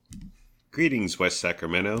Greetings, West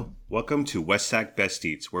Sacramento. Welcome to West Sac Best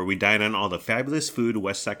Eats, where we dine on all the fabulous food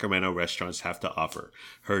West Sacramento restaurants have to offer.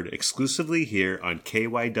 Heard exclusively here on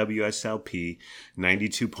KYWSLP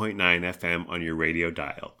 92.9 FM on your radio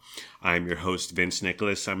dial. I'm your host, Vince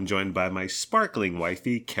Nicholas. I'm joined by my sparkling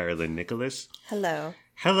wifey, Carolyn Nicholas. Hello.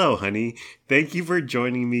 Hello, honey. Thank you for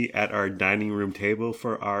joining me at our dining room table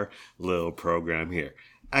for our little program here.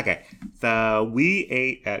 Okay, we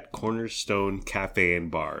ate at Cornerstone Cafe and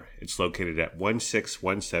Bar. It's located at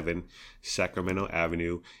 1617 Sacramento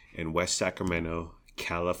Avenue in West Sacramento,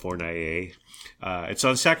 California. It's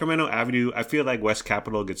on Sacramento Avenue. I feel like West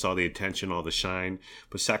Capitol gets all the attention, all the shine,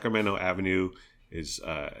 but Sacramento Avenue is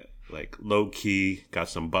like low-key, got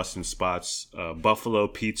some busting spots. Buffalo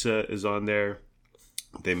Pizza is on there.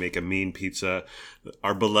 They make a mean pizza.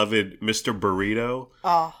 Our beloved Mr. Burrito.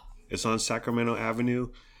 Oh. It's on Sacramento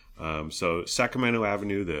Avenue. So Sacramento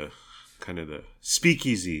Avenue, the kind of the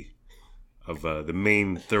speakeasy of the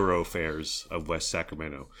main thoroughfares of West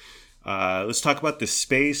Sacramento. Let's talk about the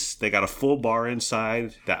space. They got a full bar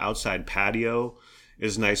inside. The outside patio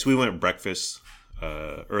is nice. We went breakfast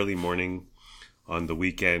early morning on the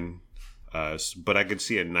weekend. But I could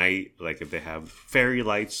see at night, like if they have fairy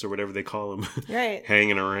lights or whatever they call them, right,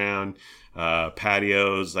 hanging around,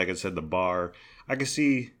 patios, like I said, the bar. I could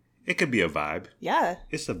see it could be a vibe. Yeah.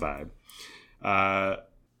 It's a vibe.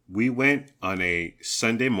 We went on a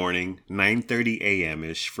Sunday morning, 9:30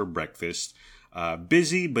 a.m.-ish for breakfast.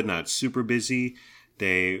 Busy, but not super busy.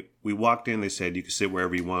 We walked in, they said you can sit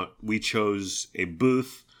wherever you want. We chose a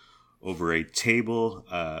booth over a table.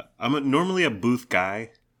 I'm normally a booth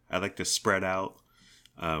guy. I like to spread out.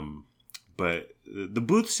 But the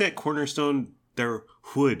booths at Cornerstone, they're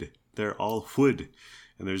wood. They're all wood.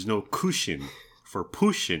 And there's no cushion for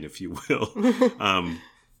pushing, if you will.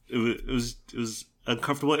 It was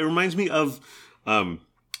uncomfortable. It reminds me of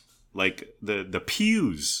like the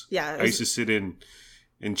pews. Yeah. I used to sit in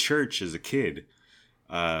church as a kid.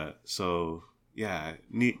 So yeah,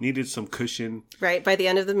 needed some cushion. Right. By the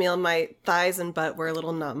end of the meal, my thighs and butt were a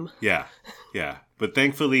little numb. Yeah. But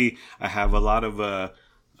thankfully, I have a lot of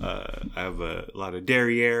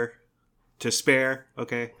derriere to spare.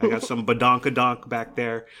 Okay, I got some badonkadonk back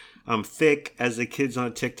there. I'm thick, as the kids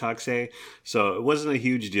on TikTok say. So it wasn't a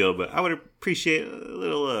huge deal, but I would appreciate a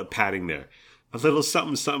little padding there, a little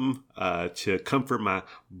something to comfort my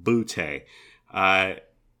booty.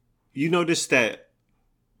 You noticed that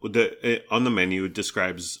on the menu it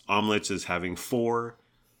describes omelets as having 4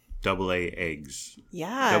 AA eggs.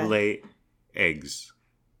 Yeah. AA eggs.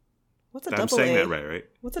 What's a double A? I'm saying that right?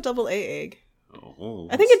 What's a double A egg? Oh,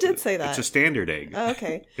 I think it did say that. It's a standard egg. Oh,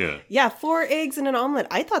 okay. Yeah. Yeah, 4 eggs in an omelet.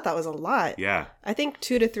 I thought that was a lot. Yeah. I think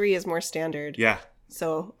 2 to 3 is more standard. Yeah.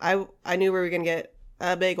 So I knew we were going to get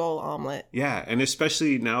a big old omelet. Yeah, and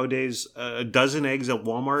especially nowadays, a dozen eggs at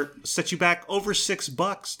Walmart set you back over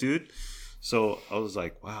 $6, dude. So I was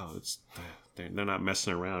like, wow, they're not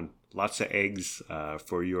messing around. Lots of eggs to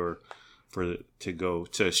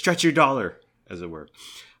stretch your dollar, as it were.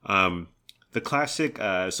 The classic,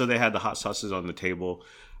 so they had the hot sauces on the table,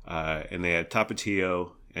 and they had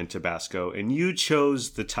Tapatio and Tabasco, and you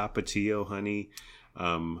chose the Tapatio, honey.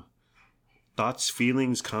 Thoughts,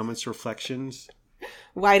 feelings, comments, reflections?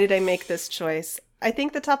 Why did I make this choice? I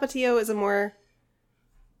think the Tapatio is a more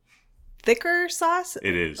thicker sauce.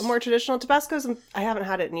 It is. A more traditional. Tabasco's, I haven't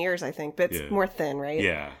had it in years, I think, but it's more thin, right?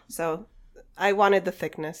 Yeah. So I wanted the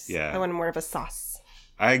thickness. Yeah. I wanted more of a sauce.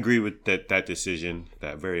 I agree with that decision,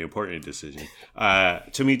 that very important decision.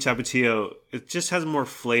 To me, Tapatio, it just has more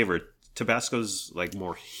flavor. Tabasco's like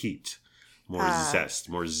more heat, more zest,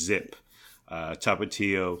 more zip.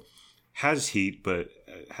 Tapatio has heat, but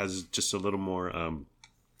has just a little more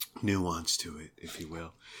nuance to it, if you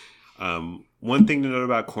will. One thing to note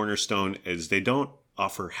about Cornerstone is they don't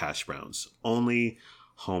offer hash browns, only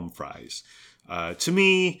home fries. To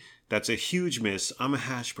me, that's a huge miss. I'm a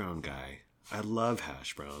hash brown guy. I love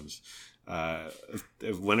hash browns.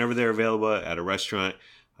 Whenever they're available at a restaurant,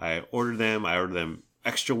 I order them. I order them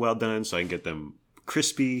extra well done so I can get them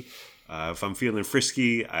crispy. If I'm feeling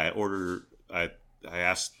frisky, I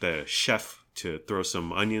ask the chef to throw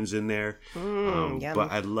some onions in there.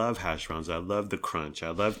 But I love hash browns. I love the crunch. I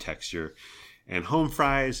love texture. And home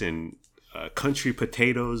fries and country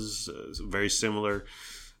potatoes, very similar.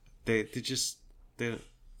 They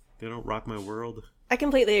don't rock my world. I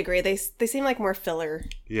completely agree. They seem like more filler.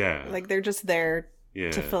 Yeah. Like they're just there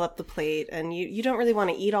to fill up the plate, and you don't really want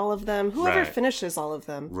to eat all of them. Whoever finishes all of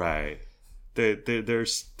them. Right. They're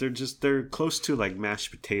close to like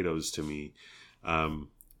mashed potatoes to me. And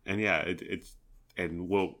yeah,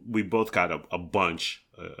 we both got a bunch,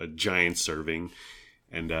 a giant serving,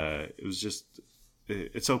 and it was just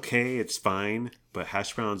it's okay, it's fine, but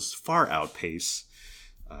hash browns far outpace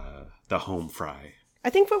the home fry. I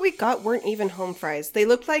think what we got weren't even home fries. They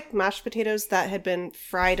looked like mashed potatoes that had been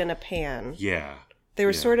fried in a pan. Yeah. They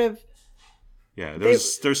were sort of... Yeah,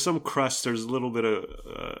 there's some crust. There's a little bit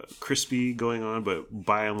of crispy going on, but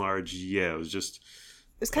by and large, it was just...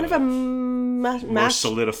 It's kind of a more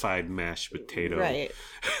solidified mashed potato right.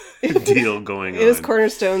 deal going on. It was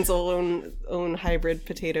Cornerstone's own hybrid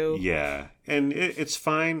potato. Yeah, and it's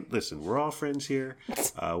fine. Listen, we're all friends here.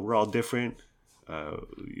 We're all different.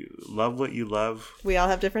 Love what you love. We all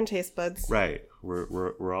have different taste buds. Right.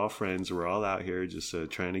 We're all friends. We're all out here just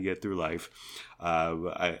trying to get through life.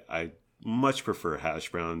 I much prefer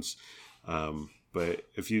hash browns. But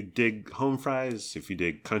if you dig home fries, if you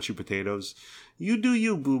dig country potatoes, you do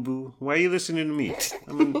you, boo-boo. Why are you listening to me?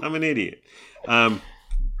 I'm an idiot.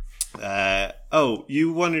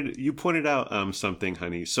 You pointed out something,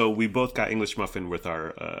 honey. So we both got English muffin with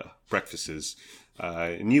our breakfasts.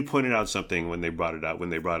 And you pointed out something when they brought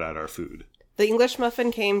out our food. The English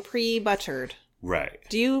muffin came pre-buttered. Right.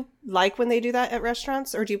 Do you like when they do that at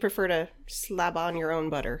restaurants, or do you prefer to slab on your own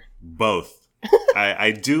butter? Both.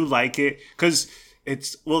 I do like it because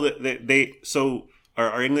it's so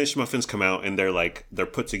our English muffins come out and they're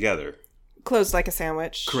put together, closed like a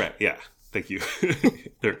sandwich. Correct. Yeah. Thank you.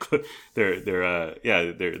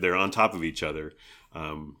 they're on top of each other,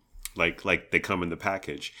 like they come in the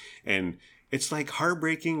package, and it's like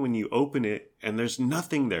heartbreaking when you open it and there's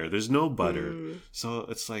nothing there. There's no butter, so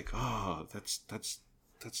it's like, oh, that's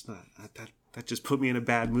not that just put me in a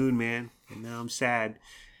bad mood, man. And now I'm sad.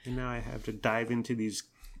 And now I have to dive into these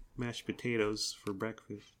mashed potatoes for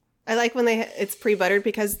breakfast. I like when it's pre-buttered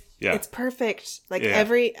because it's perfect. Like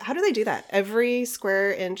how do they do that? Every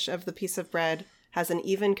square inch of the piece of bread has an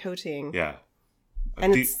even coating. Yeah.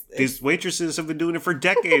 And these waitresses have been doing it for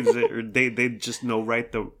decades. they just know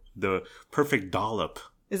the perfect dollop.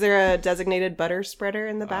 Is there a designated butter spreader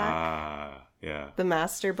in the back? Yeah. The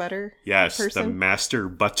master butter person? The master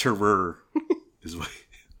butterer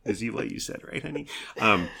is he what you said, right, honey?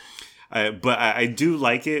 But I do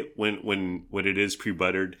like it when it is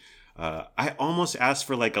pre-buttered. I almost asked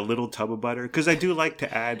for like a little tub of butter because I do like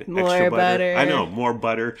to add more extra butter. I know, more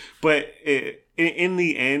butter. But in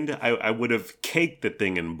the end, I would have caked the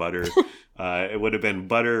thing in butter. It would have been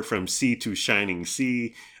butter from sea to shining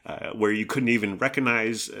sea, where you couldn't even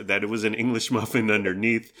recognize that it was an English muffin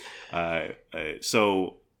underneath.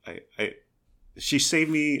 So she saved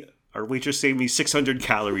me. Our waitress saved me 600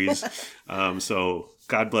 calories. So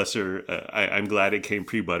God bless her. I'm glad it came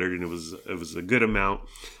pre-buttered and it was a good amount.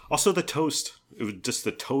 Also the toast. It was just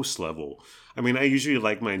the toast level. I mean, I usually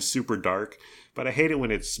like mine super dark, but I hate it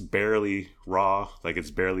when it's barely raw, like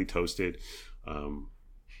it's barely toasted.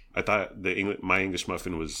 I thought my English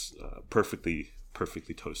muffin was perfectly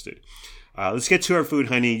toasted. Let's get to our food,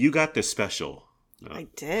 honey. You got this special. I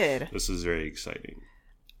did. This is very exciting.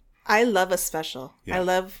 I love a special. Yeah. I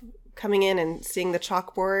love coming in and seeing the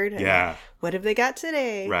chalkboard. And what have they got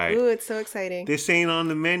today? Right. Ooh, it's so exciting. This ain't on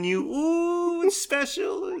the menu. Ooh, it's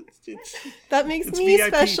special. That makes me VIP.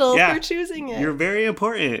 Special for choosing it. You're very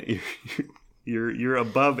important. You're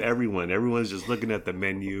above everyone. Everyone's just looking at the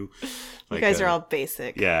menu. You guys are all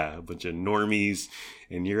basic. Yeah, a bunch of normies,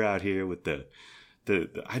 and you're out here with the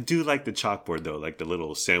I do like the chalkboard though, like the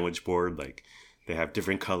little sandwich board. Like they have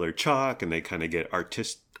different colored chalk, and they kind of get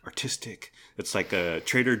artistic. It's like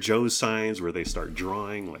Trader Joe's signs where they start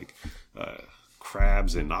drawing like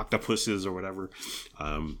crabs and octopuses or whatever.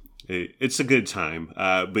 It's a good time.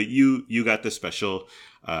 But you got the special,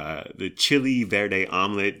 the chili verde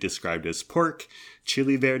omelet, described as pork,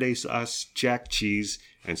 chili verde sauce, jack cheese,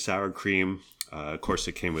 and sour cream. Of course,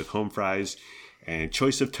 it came with home fries. And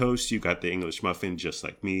choice of toast, you got the English muffin, just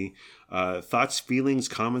like me. Thoughts, feelings,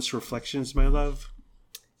 comments, reflections, my love?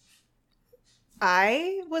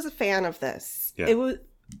 I was a fan of this. Yeah. It was,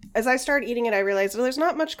 as I started eating it, I realized, well, there's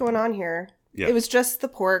not much going on here. Yeah. It was just the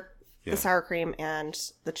pork, the sour cream, and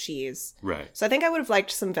the cheese. Right. So I think I would have liked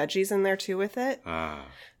some veggies in there too with it.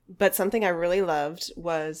 But something I really loved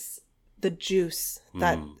was the juice.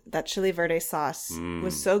 That chili verde sauce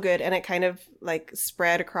was so good, and it kind of like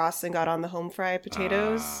spread across and got on the home fry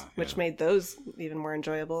potatoes, which made those even more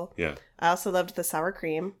enjoyable. Yeah. I also loved the sour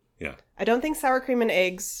cream. Yeah. I don't think sour cream and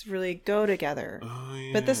eggs really go together. Oh,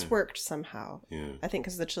 yeah. But this worked somehow. Yeah. I think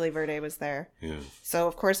because the chili verde was there. Yeah. So,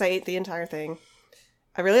 of course, I ate the entire thing.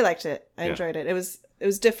 I really liked it. I enjoyed it. It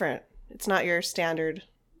was different. It's not your standard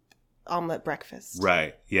omelet breakfast.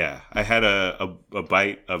 Right. Yeah. I had a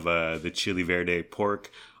bite of the chili verde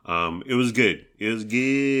pork. It was good. It was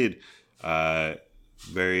good.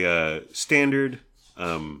 Very standard.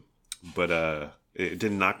 But it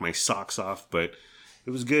didn't knock my socks off, but it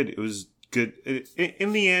was good. It was good.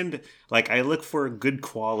 In the end, like, I look for good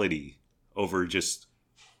quality over just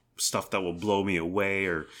stuff that will blow me away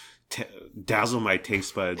or dazzle my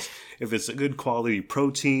taste buds. If it's a good quality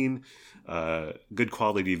protein, good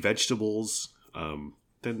quality vegetables,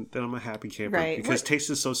 then I'm a happy camper. Right. Because taste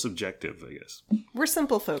is so subjective, I guess. We're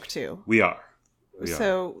simple folk too. We are.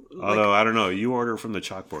 So, although I don't know, you order from the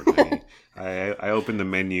chalkboard. I opened the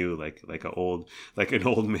menu like an old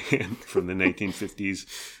man from the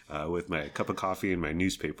 1950s with my cup of coffee and my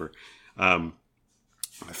newspaper. I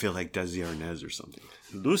feel like Desi Arnaz or something.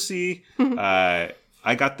 Lucy, I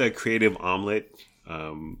got the creative omelet.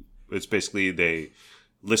 It's basically they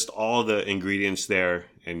list all the ingredients there,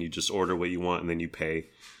 and you just order what you want, and then you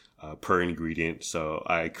pay per ingredient. So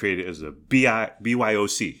I created it as a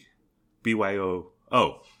BYOC.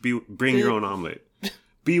 Bring your own omelet.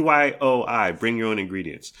 BYOI, bring your own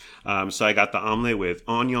ingredients. So I got the omelet with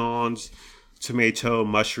onions, tomato,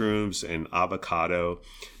 mushrooms, and avocado.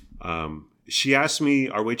 Our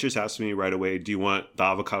waitress asked me right away, do you want the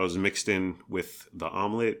avocados mixed in with the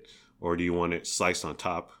omelet, or do you want it sliced on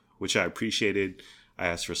top? Which I appreciated. I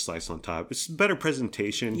asked for slice on top. It's better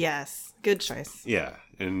presentation. Yes, good choice. Yeah,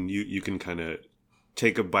 and you can kind of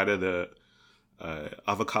take a bite of the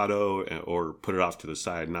avocado or put it off to the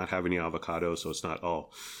side, not have any avocado, so it's not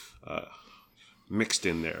all mixed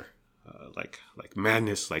in there like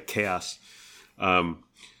madness, like chaos. The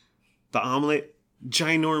omelet,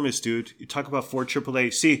 ginormous, dude. You talk about 4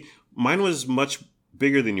 AAA. See, mine was much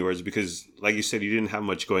bigger than yours because, like you said, you didn't have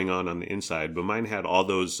much going on the inside, but mine had all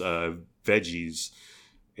those veggies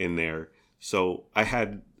in there. So I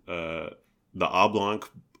had the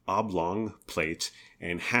oblong plate,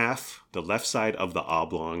 and half the left side of the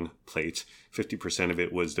oblong plate, 50% of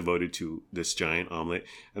it was devoted to this giant omelet,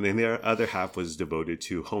 and then the other half was devoted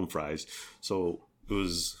to home fries. So it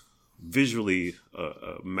was visually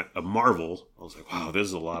a marvel. I was like, wow, this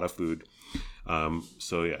is a lot of food.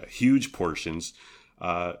 So yeah, huge portions.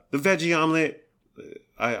 The veggie omelet,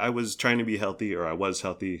 I was trying to be healthy, or I was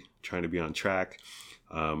healthy, trying to be on track.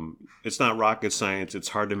 It's not rocket science. It's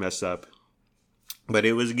hard to mess up. But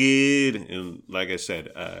it was good. And like I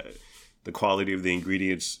said, the quality of the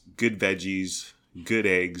ingredients, good veggies, good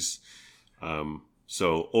eggs.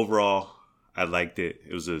 So overall, I liked it.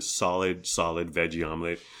 It was a solid veggie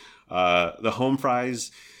omelet. The home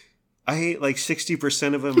fries, I ate like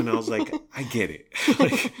 60% of them, and I was like, I get it.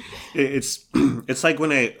 Like, it's like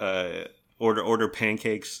when I order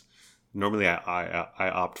pancakes. Normally, I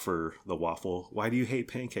opt for the waffle. Why do you hate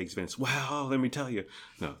pancakes, Vince? Well, let me tell you.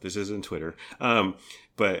 No, this isn't Twitter.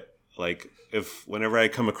 But like, whenever I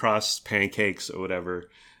come across pancakes or whatever,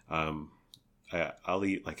 I'll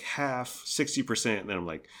eat like half, 60%, and then I'm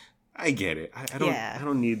like, I get it. I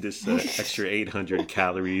don't need this extra 800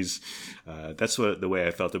 calories. That's the way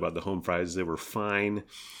I felt about the home fries. They were fine.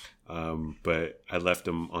 But I left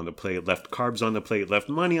them on the plate, left carbs on the plate, left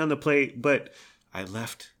money on the plate, but I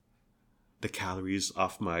left the calories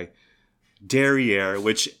off my derriere,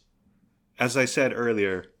 which, as I said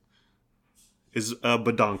earlier, is a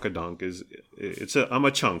badonkadonk. I'm a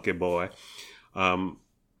chunky boy.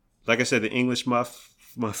 Like I said, the English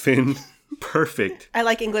muffin, perfect. I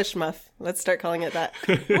like English muff. Let's start calling it that.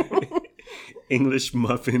 English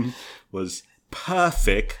muffin was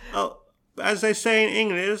perfect. Oh, as they say in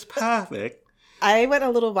English, it's perfect. I went a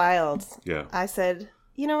little wild. Yeah. I said,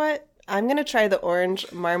 you know what? I'm going to try the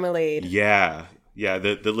orange marmalade. Yeah. Yeah,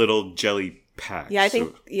 the little jelly packs. Yeah, I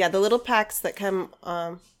think, the little packs that come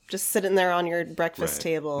just sitting there on your breakfast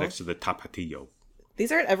table. Next to the tapatio.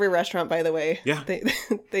 These are at every restaurant, by the way. Yeah.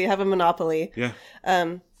 They have a monopoly. Yeah.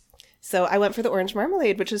 So I went for the orange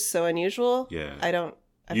marmalade, which is so unusual. Yeah.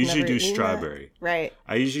 I've usually never do strawberry. That. Right.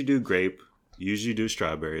 I usually do grape. Usually do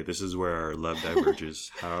strawberry. This is where our love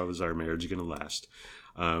diverges. How is our marriage going to last?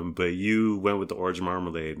 But you went with the orange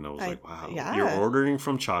marmalade, and I was like, wow, you're ordering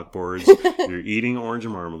from chalkboards. You're eating orange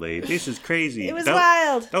marmalade. This is crazy. It was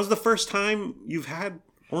wild. That was the first time you've had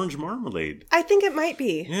orange marmalade. I think it might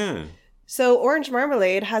be. Yeah. So orange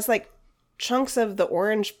marmalade has like chunks of the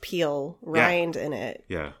orange peel rind in it.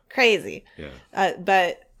 Yeah. Crazy. Yeah.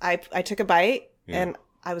 But I took a bite and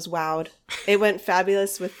I was wowed. It went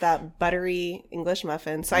fabulous with that buttery English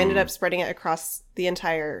muffin. So I ended up spreading it across the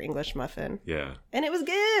entire English muffin. Yeah. And it was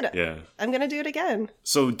good. Yeah. I'm going to do it again.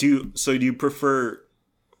 So do you prefer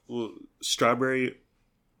strawberry?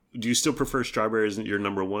 Do you still prefer strawberry as your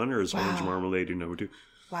number one, or is orange marmalade your number two?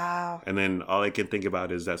 Wow. And then all I can think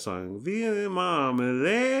about is that song, Viva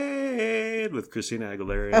Marmalade, with Christina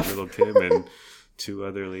Aguilera and Little Kim and two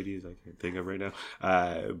other ladies I can't think of right now.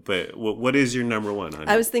 But what is your number one, honey?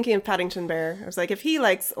 I was thinking of Paddington Bear. I was like, if he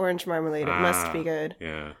likes orange marmalade, it must be good.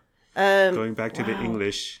 Yeah. Going back to the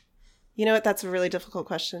English. You know what? That's a really difficult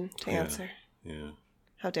question to answer. Yeah.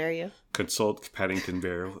 How dare you? Consult Paddington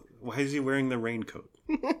Bear. Why is he wearing the raincoat?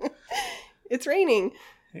 It's raining.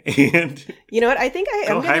 And you know what? I think I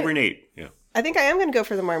am go hibernate. Yeah. I think I am going to go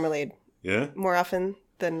for the marmalade. Yeah? More often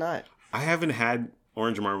than not. I haven't had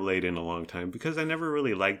orange marmalade in a long time because I never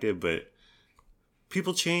really liked it, but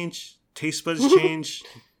people change. Taste buds change.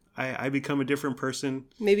 I become a different person.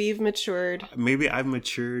 Maybe you've matured. Maybe I've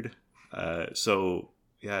matured. So,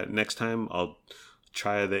 yeah, next time I'll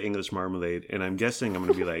try the English marmalade, and I'm guessing I'm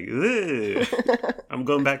going to be like, ugh. I'm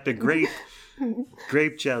going back to grape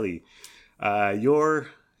jelly. Your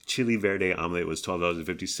chili verde omelet was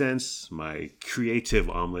 $12.50. My creative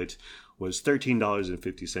omelet was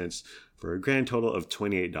 $13.50 for a grand total of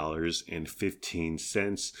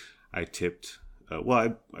 $28.15. I tipped,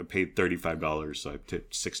 I paid $35, so I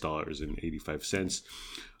tipped $6.85.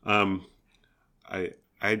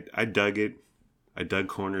 I dug it. I dug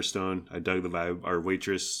Cornerstone. I dug the vibe. Our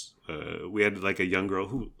waitress, we had like a young girl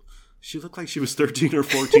who, she looked like she was 13 or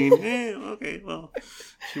 14. Okay, well,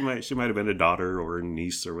 she might have been a daughter or a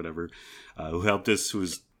niece or whatever, who helped us, who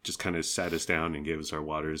was just kind of sat us down and gave us our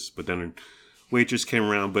waters. But then our waitress came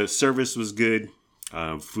around, but service was good.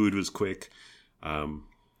 Food was quick.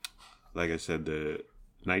 Like I said, the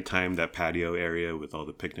nighttime, that patio area with all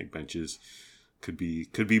the picnic benches could be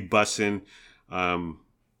bussin'.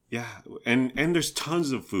 Yeah, and there's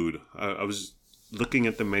tons of food. I was looking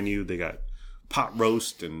at the menu. They got pot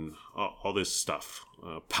roast and all this stuff,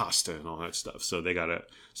 pasta and all that stuff. So they got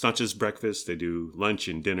it's not just breakfast. They do lunch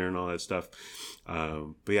and dinner and all that stuff.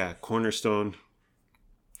 But yeah, Cornerstone,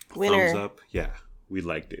 Winner. Thumbs up. Yeah, we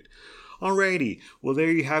liked it. Alrighty. Well,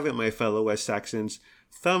 there you have it, my fellow West Saxons.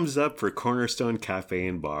 Thumbs up for Cornerstone Cafe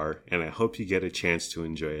and Bar, and I hope you get a chance to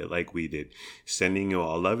enjoy it like we did. Sending you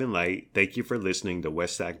all love and light. Thank you for listening to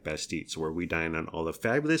West Sac Best Eats, where we dine on all the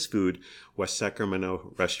fabulous food West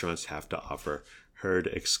Sacramento restaurants have to offer. Heard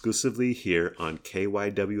exclusively here on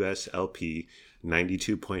KYWS LP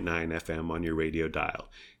 92.9 FM on your radio dial.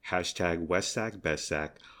 Hashtag West Sac Best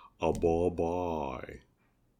Sac. A bye bye.